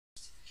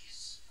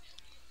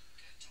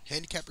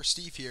Handicapper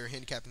Steve here,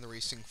 handicapping the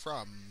racing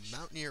from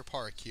Mountaineer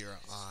Park here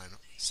on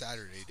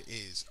Saturday. It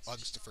is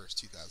August the 1st,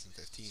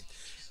 2015.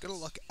 Going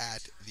to look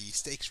at the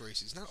stakes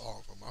races, not all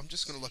of them. I'm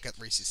just going to look at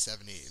races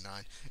 7, 8, and 9.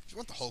 If you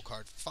want the whole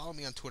card, follow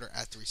me on Twitter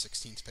at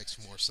 316picks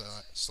for more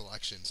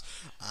selections.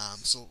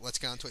 So let's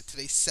get on to it.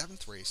 Today's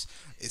 7th race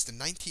is the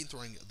 19th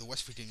running of the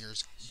West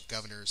Virginia's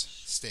Governor's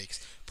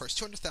Stakes. Purse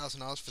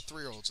 $200,000 for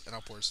 3-year-olds and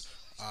upwards.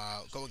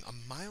 Going a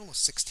mile and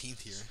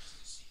 16th here.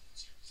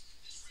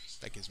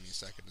 That gives me a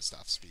second to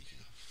stop speaking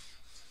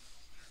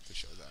to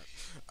show that.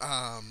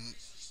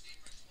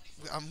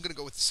 I'm going to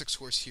go with the 6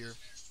 horse here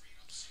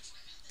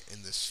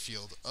in this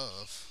field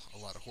of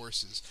a lot of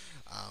horses.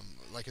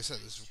 Like I said,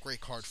 this is a great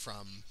card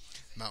from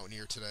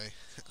Mountaineer today.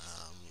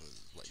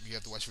 You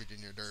have the West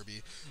Virginia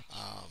Derby.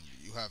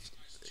 You have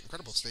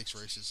incredible stakes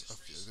races.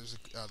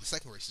 The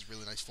second race is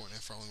really nice,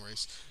 4.5 furlong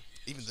race.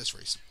 Even this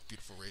race,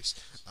 beautiful race.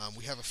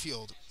 We have a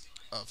field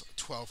of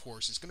 12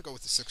 horses. Going to go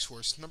with the 6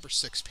 horse, number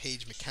 6,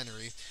 Paige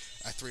McHenry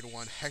at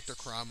 3-1. Hector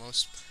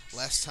Caramos,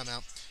 last time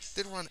out,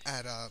 did run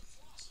at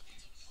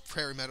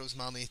Prairie Meadows,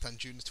 mile and 8th on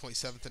June the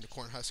 27th in the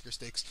Cornhusker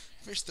Stakes.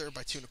 Finished third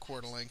by 2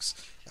 1/4 lengths.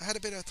 I had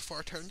a bit at the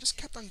far turn, just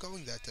kept on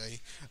going that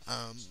day.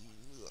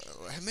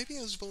 Maybe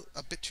it was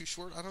a bit too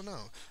short, I don't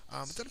know.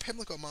 But then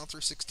Pimlico mile through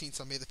 16th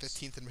on May the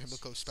 15th in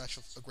Pimlico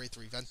Special, a grade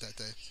 3 event that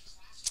day.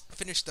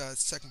 Finished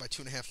second by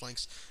 2.5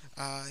 lengths.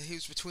 He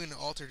was between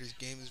altered his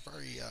game. He was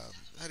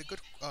had a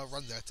good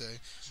run that day.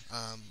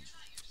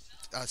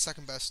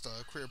 Second best,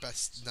 career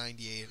best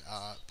 98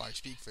 by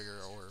speed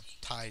figure, or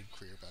tied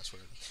career best,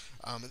 whatever.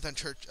 And then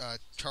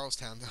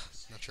Charlestown,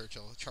 not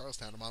Churchill,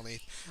 Charlestown, a mile and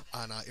 8th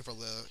on April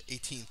the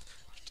 18th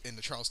in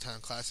the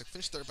Charlestown Classic.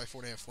 Finished third by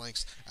 4.5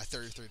 lengths at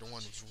 33-1.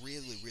 Was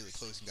really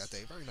closing that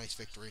day. Very nice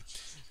victory.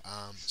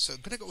 So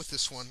I'm gonna go with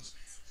this one.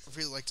 I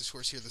really like this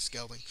horse here, the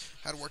Gelding.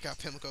 Had a workout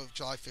Pimlico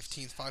July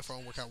 15th, 5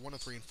 furlong workout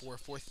 103 and 4,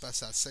 4th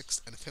best at 6,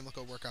 and a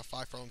Pimlico workout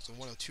 5 furlongs and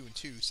 102 and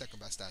 2, second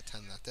best at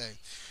 10 that day.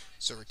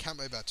 So recount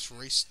my bets.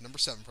 Race number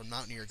 7 from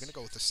Mountaineer, gonna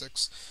go with the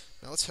 6.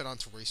 Now let's head on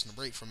to race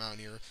number 8 from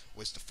Mountaineer.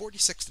 Was the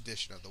 46th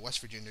edition of the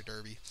West Virginia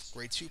Derby,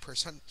 grade 2 per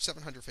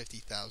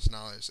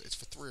 $750,000. It's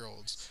for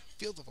 3-year-olds.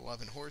 Field of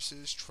 11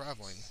 horses,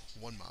 traveling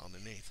 1 mile and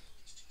an eighth.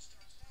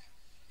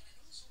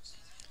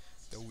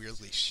 The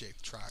weirdly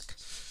shaped track.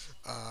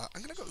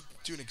 I'm going to go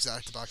do an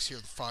exacta box here,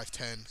 the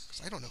 510,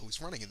 because I don't know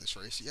who's running in this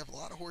race. You have a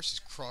lot of horses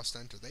crossed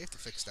enter. They have to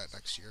fix that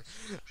next year.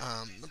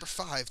 Number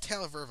 5,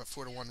 Taylor Verve at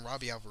 4-1,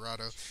 Robbie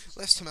Alvarado.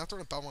 Last time out there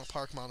at Belmont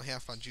Park, mile and a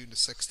half on June the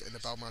 6th in the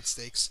Belmont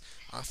Stakes.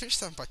 Finished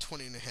 7th by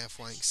 20.5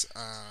 lengths.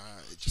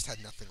 It just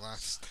had nothing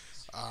left.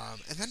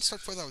 And then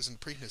start for that was in the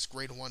Preakness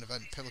grade 1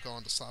 event, Pimlico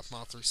on the slot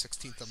mile through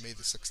 16th on May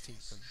the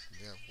 16th, and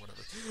yeah,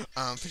 whatever.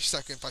 Finished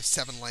second by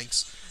 7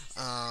 lengths.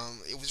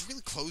 It was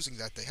really closing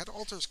that day. Had to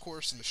alter his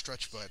course in the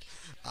stretch, but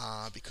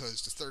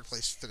because the third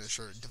place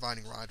finisher,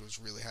 Divining Ride, was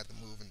really had to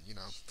move, and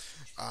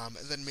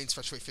and then main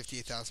stretch weight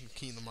 58,000,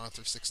 Keen the mile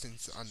through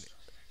 16th on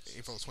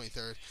April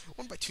 23rd.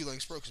 Won by 2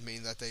 lengths, broke his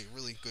main that day.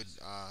 Really good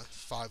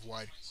 5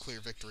 wide clear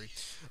victory.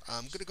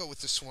 I'm gonna go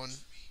with this one.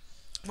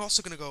 I'm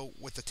also going to go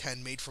with the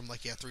 10, made from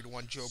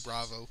 3-1, Joe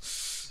Bravo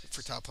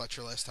for Todd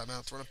Pletcher last time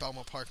out. Run at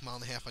Belmont Park, mile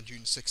and a half on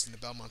June 6th in the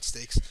Belmont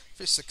Stakes.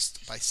 Finished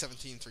 6th by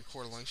 17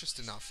 3/4 lengths, just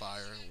did not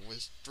fire.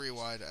 Was 3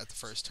 wide at the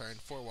first turn,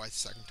 4 wide the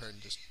second turn,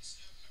 just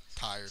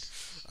tired.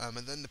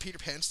 And then the Peter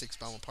Pan Stakes,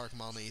 Belmont Park,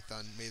 mile and 8th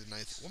on May the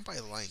 9th. Won by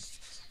a length.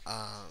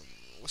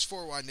 Was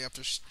 4 wide in the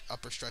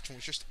upper stretch and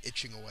was just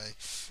itching away.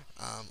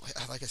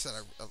 Like I said,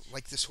 I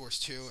like this horse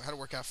too. Had to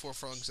work out 4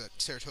 furlongs at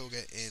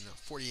Saratoga in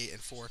 48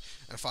 and 4,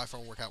 and a 5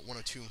 furlong workout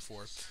 102 and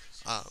 4.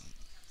 I'm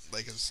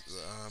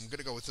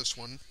gonna go with this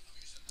one.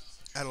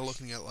 Out of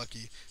looking at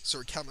Lucky, so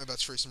recount my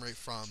bets racing rate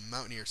from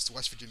Mountaineer to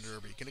West Virginia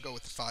Derby. Gonna go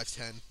with the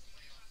 510.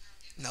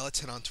 Now let's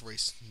head on to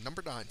race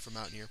number 9 for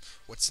Mountaineer.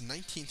 What's the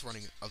 19th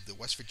running of the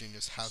West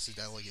Virginia's House of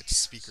Delegates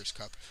Speakers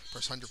Cup?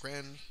 First 100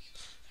 grand.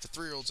 For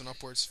 3-year-olds and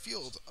upwards,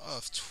 field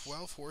of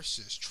 12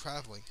 horses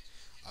traveling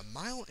a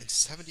mile and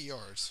 70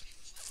 yards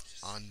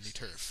on the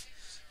turf.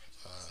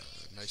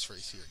 Nice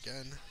race here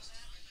again.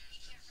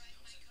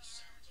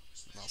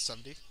 Mile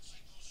 70.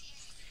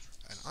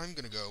 And I'm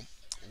going to go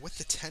with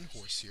the 10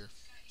 horse here.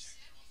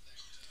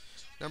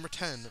 Number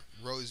 10,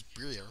 Rose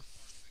Breer.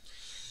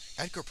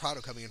 Edgar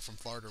Prado coming in from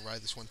Florida to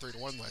ride this one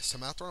 3-1 last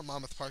time out there on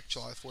Monmouth Park,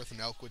 July 4th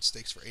in Elkwood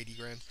Stakes for 80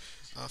 grand.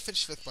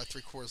 Finished 5th by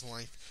 3/4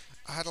 length.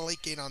 I had a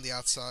late gate on the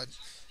outside.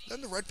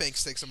 Then the Red Bank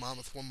Stakes at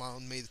Monmouth, 1 mile,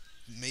 May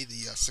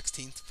the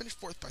 16th. Finished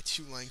 4th by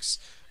 2 lengths.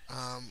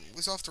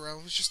 Was off the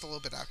rail. Was just a little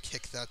bit out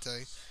kicked that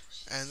day.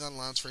 And then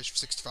allowance race for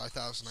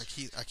 65,000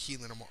 at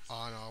Keeneland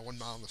on 1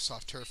 mile on the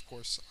soft turf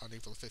course on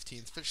April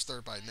 15th. Finished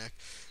 3rd by neck.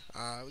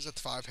 Was at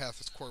the 5.5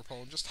 with quarter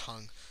pole and just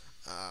hung.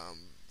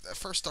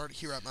 First start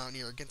here at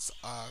Mountaineer against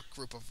a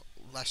group of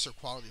lesser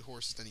quality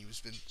horses than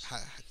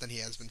he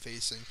has been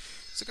facing.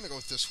 So gonna go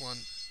with this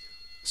one.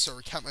 So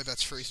recount my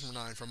bets for race number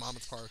 9 from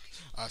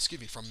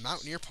from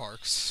Mountaineer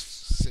Parks.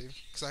 See,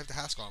 because I have the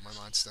Haskell on my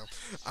mind still.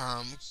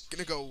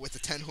 Gonna go with the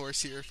 10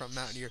 horse here from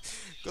Mountaineer.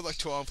 Good luck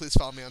to all, and please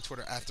follow me on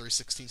Twitter at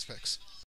 316picks.